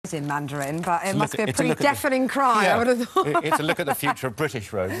letters in Mandarin, but it must be a pretty deafening cry, I would have thought. It's a look at the future of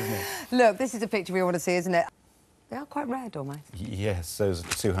British roads, isn't it? Look, this is a picture we want to see, isn't it? They are quite red, almost. Yes, those are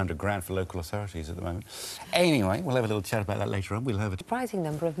 200 grand for local authorities at the moment. Anyway, we'll have a little chat about that later on. We'll have a surprising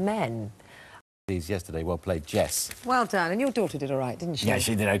number of men. Yesterday, well played, Jess. Well done, and your daughter did all right, didn't she? Yeah,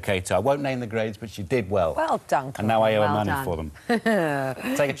 she did OK too. I won't name the grades, but she did well. Well done, and now I owe her money for them.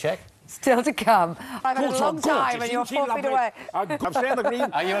 Take a check. Still to come. I've had a long time, and you're 4 feet away. I'm staying the green.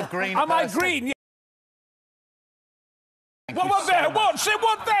 Are you a green Am I person? green? Yeah. What there? What? Say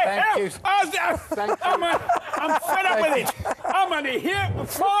what there? Thank you. I'm fed up with it. I'm only here for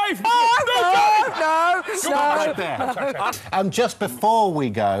 5 No. Right there. Just before we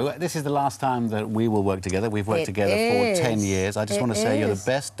go, this is the last time that we will work together. We've worked together for 10 years. I just want to say you're the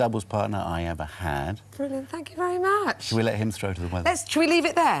best doubles partner I ever had. Brilliant, thank you very much. Should we let him throw to the weather? Should we leave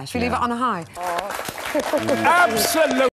it there? Should we leave it on a high? Absolutely.